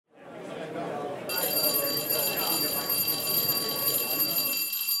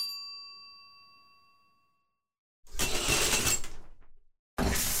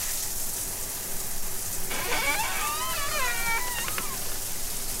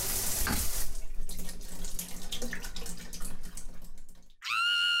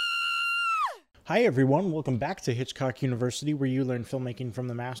Hi everyone, welcome back to Hitchcock University where you learn filmmaking from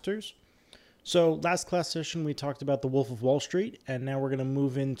the masters. So last class session we talked about The Wolf of Wall Street, and now we're going to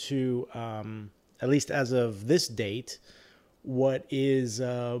move into, at least as of this date, what is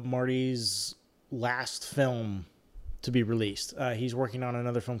Marty's last film to be released. He's working on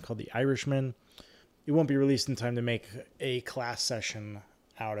another film called The Irishman. It won't be released in time to make a class session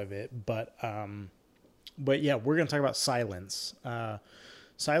out of it, but yeah, we're going to talk about Silence.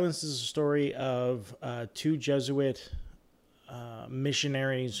 Silence is a story of two Jesuit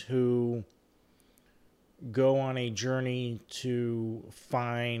missionaries who go on a journey to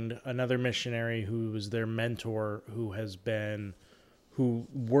find another missionary who was their mentor, who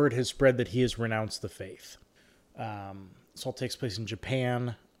word has spread that he has renounced the faith. This all takes place in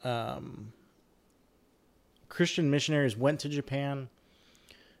Japan. Christian missionaries went to Japan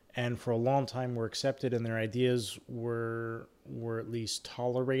and for a long time were accepted, and their ideas were at least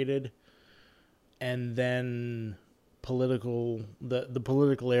tolerated. And then the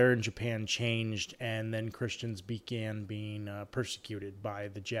political era in Japan changed, and then Christians began being persecuted by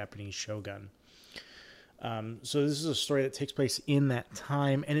the Japanese shogun. So this is a story that takes place in that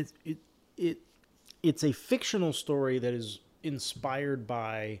time, and it's a fictional story that is inspired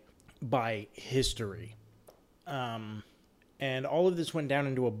by history. And all of this went down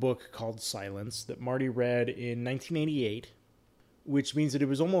into a book called Silence that Marty read in 1988, which means that it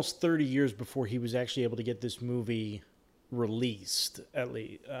was almost 30 years before he was actually able to get this movie released, at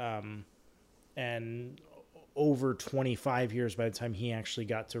least. And over 25 years by the time he actually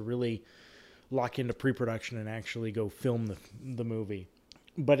got to really lock into pre-production and actually go film the movie.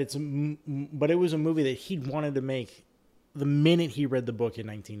 But it was a movie that he'd wanted to make the minute he read the book in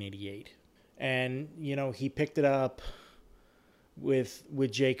 1988. And, he picked it up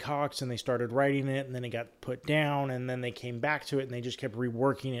with Jay Cox, and they started writing it, and then it got put down, and then they came back to it, and they just kept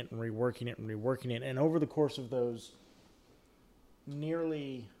reworking it and reworking it and reworking it. And over the course of those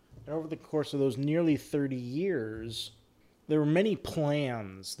nearly 30 years, there were many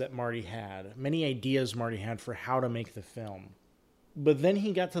plans that Marty had, many ideas Marty had for how to make the film. But then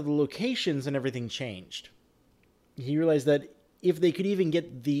he got to the locations and everything changed. He realized that if they could even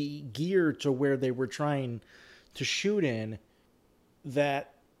get the gear to where they were trying to shoot in,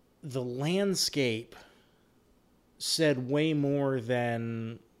 that the landscape said way more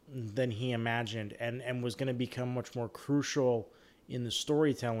than he imagined, and was going to become much more crucial in the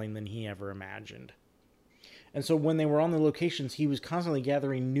storytelling than he ever imagined. And so when they were on the locations, he was constantly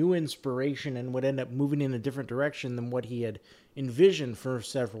gathering new inspiration and would end up moving in a different direction than what he had envisioned for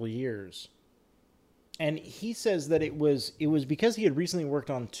several years. And he says that it was because he had recently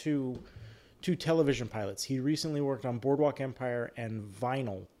worked on two television pilots. He recently worked on Boardwalk Empire and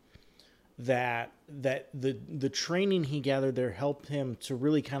Vinyl. That the training he gathered there helped him to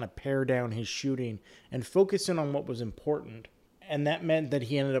really kind of pare down his shooting and focus in on what was important. And that meant that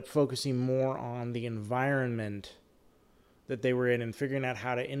he ended up focusing more on the environment that they were in and figuring out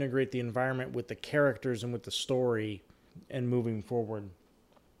how to integrate the environment with the characters and with the story and moving forward.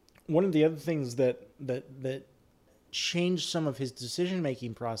 One of the other things that changed some of his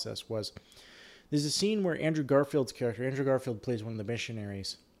decision-making process was there's a scene where Andrew Garfield's character, Andrew Garfield plays one of the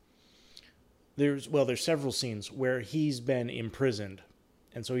missionaries. There's several scenes where he's been imprisoned.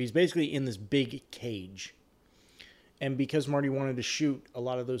 And so he's basically in this big cage. And because Marty wanted to shoot a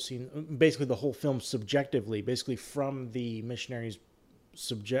lot of those scenes, basically the whole film subjectively, basically from the missionary's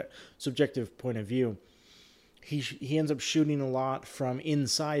subjective point of view, he ends up shooting a lot from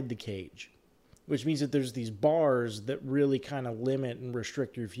inside the cage, which means that there's these bars that really kind of limit and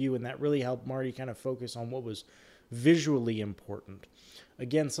restrict your view, and that really helped Marty kind of focus on what was visually important.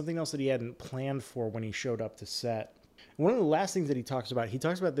 Again, something else that he hadn't planned for when he showed up to set. One of the last things that he talks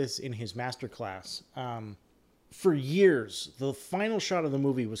about this in his masterclass. For years, the final shot of the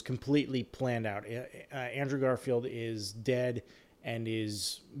movie was completely planned out. Andrew Garfield is dead and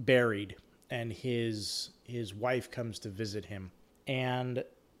is buried, and his wife comes to visit him. And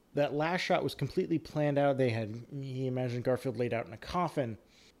that last shot was completely planned out. He imagined Garfield laid out in a coffin.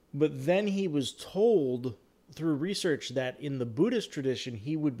 But then he was told through research that in the Buddhist tradition,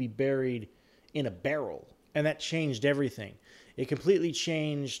 he would be buried in a barrel. And that changed everything. It completely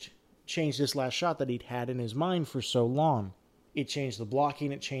changed this last shot that he'd had in his mind for so long. It changed the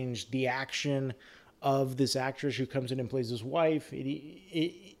blocking. It changed the action of this actress who comes in and plays his wife.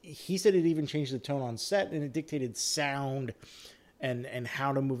 He said it even changed the tone on set, and it dictated sound and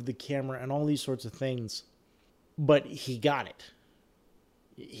how to move the camera and all these sorts of things. But he got it.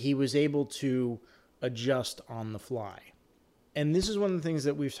 He was able to adjust on the fly. And this is one of the things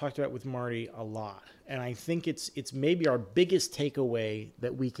that we've talked about with Marty a lot. And I think it's maybe our biggest takeaway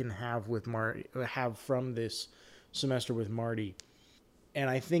that we can have with Marty, have from this semester with Marty. And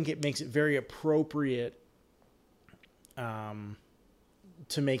I think it makes it very appropriate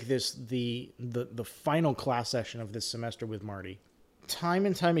to make this the final class session of this semester with Marty. Time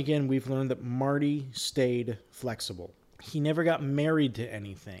and time again, we've learned that Marty stayed flexible. He never got married to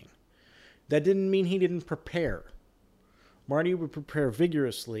anything. That didn't mean he didn't prepare. Marty would prepare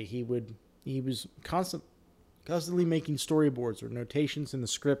vigorously. He was constantly making storyboards or notations in the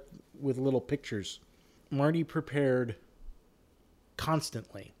script with little pictures. Marty prepared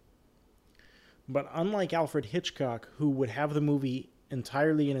constantly. But unlike Alfred Hitchcock, who would have the movie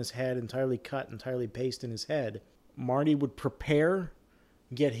entirely in his head, entirely cut, entirely paced in his head, Marty would prepare,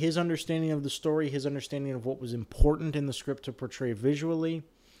 get his understanding of the story, his understanding of what was important in the script to portray visually,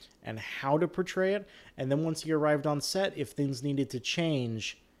 and how to portray it. And then once he arrived on set, if things needed to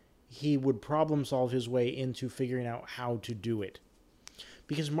change, he would problem solve his way into figuring out how to do it.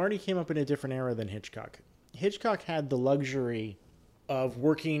 Because Marty came up in a different era than Hitchcock. Hitchcock had the luxury of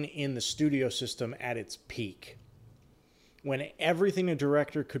working in the studio system at its peak, when everything a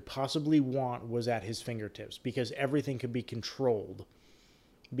director could possibly want was at his fingertips, because everything could be controlled,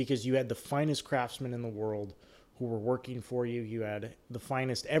 because you had the finest craftsmen in the world who were working for you. You had the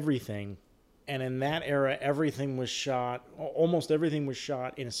finest everything. And in that era, everything was shot, almost everything was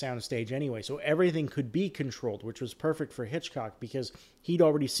shot in a soundstage anyway. So everything could be controlled, which was perfect for Hitchcock because he'd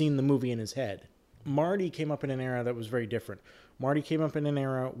already seen the movie in his head. Marty came up in an era that was very different. Marty came up in an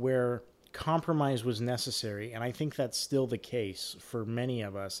era where compromise was necessary, and I think that's still the case for many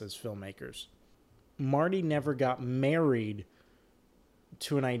of us as filmmakers. Marty never got married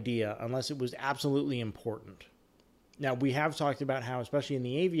to an idea unless it was absolutely important. Now, we have talked about how, especially in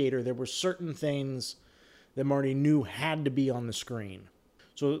The Aviator, there were certain things that Marty knew had to be on the screen.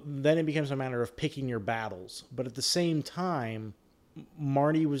 So then it becomes a matter of picking your battles. But at the same time,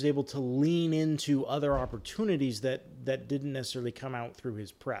 Marty was able to lean into other opportunities that didn't necessarily come out through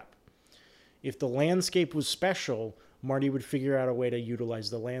his prep. If the landscape was special, Marty would figure out a way to utilize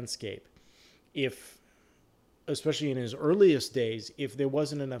the landscape. Especially in his earliest days, if there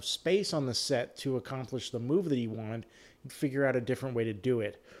wasn't enough space on the set to accomplish the move that he wanted, he'd figure out a different way to do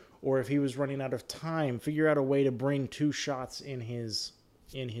it. Or if he was running out of time, figure out a way to bring two shots in his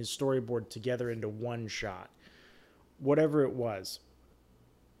storyboard together into one shot. Whatever it was.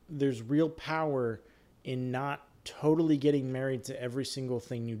 There's real power in not totally getting married to every single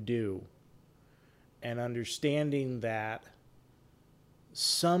thing you do, and understanding that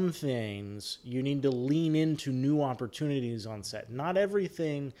some things you need to lean into new opportunities on set. Not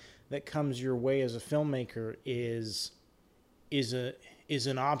everything that comes your way as a filmmaker is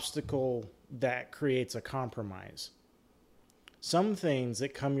an obstacle that creates a compromise. Some things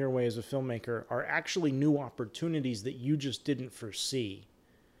that come your way as a filmmaker are actually new opportunities that you just didn't foresee.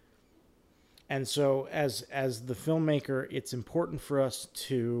 And so as the filmmaker, it's important for us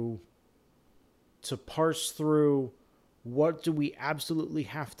to parse through, what do we absolutely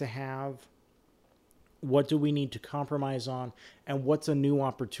have to have? What do we need to compromise on? And what's a new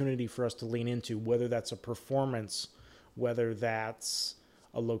opportunity for us to lean into, whether that's a performance, whether that's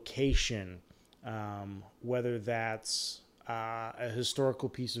a location, whether that's a historical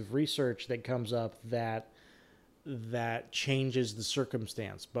piece of research that comes up that changes the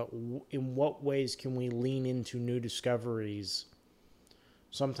circumstance. But in what ways can we lean into new discoveries,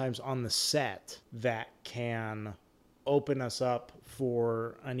 sometimes on the set, that can open us up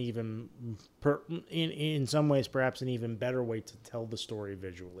for an even, in some ways, perhaps an even better way to tell the story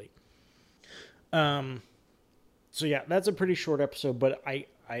visually. So yeah, that's a pretty short episode, but I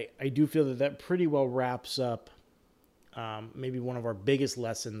do feel that pretty well wraps up maybe one of our biggest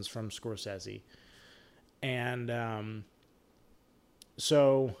lessons from Scorsese. And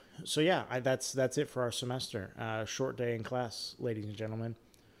so yeah, that's it for our semester. Short day in class, ladies and gentlemen.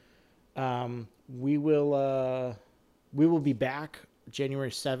 We will be back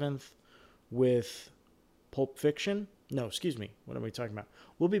January 7th with Pulp Fiction. No, excuse me. What am I talking about?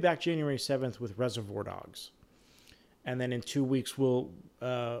 We'll be back January 7th with Reservoir Dogs. And then in 2 weeks, we'll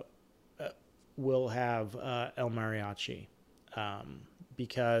have El Mariachi.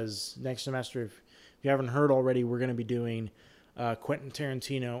 Because next semester, if you haven't heard already, we're going to be doing Quentin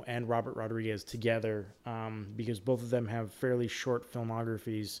Tarantino and Robert Rodriguez together, because both of them have fairly short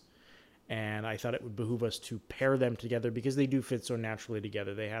filmographies. And I thought it would behoove us to pair them together because they do fit so naturally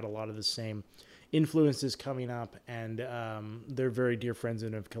together. They had a lot of the same influences coming up, and they're very dear friends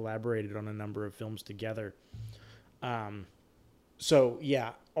and have collaborated on a number of films together. So,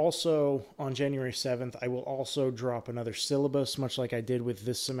 yeah, also on January 7th, I will also drop another syllabus, much like I did with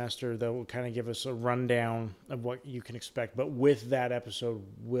this semester, that will kind of give us a rundown of what you can expect. But with that episode,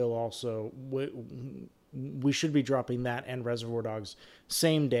 we should be dropping that and Reservoir Dogs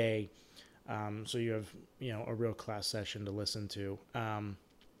same day. So you have, a real class session to listen to. But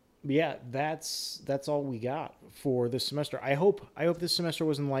yeah, that's all we got for this semester. I hope this semester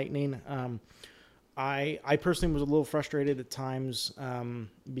was enlightening. I personally was a little frustrated at times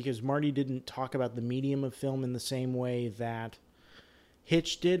because Marty didn't talk about the medium of film in the same way that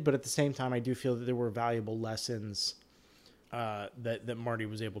Hitch did, but at the same time, I do feel that there were valuable lessons that Marty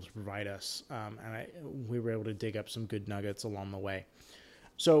was able to provide us, and we were able to dig up some good nuggets along the way.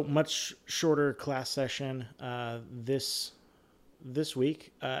 So much shorter class session this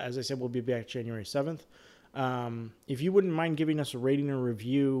week. As I said, we'll be back January 7th. If you wouldn't mind giving us a rating or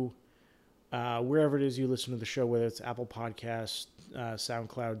review wherever it is you listen to the show, whether it's Apple Podcasts,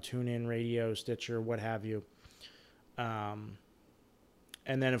 SoundCloud, TuneIn Radio, Stitcher, what have you. And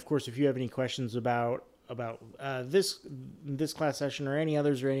then, of course, if you have any questions about this class session or any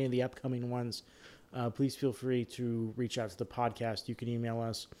others or any of the upcoming ones, please feel free to reach out to the podcast. You can email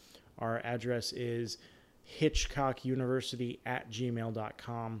us. Our address is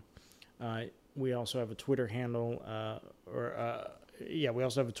hitchcockuniversity@gmail.com. We also have a Twitter handle, we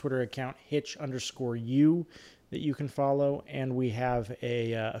also have a Twitter account, Hitch_U, that you can follow, and we have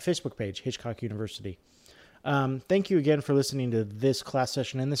a Facebook page, Hitchcock University. Thank you again for listening to this class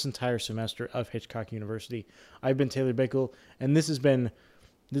session and this entire semester of Hitchcock University. I've been Taylor Bickel, and this has been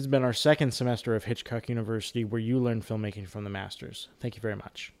our second semester of Hitchcock University, where you learn filmmaking from the masters. Thank you very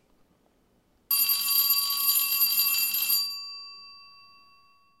much.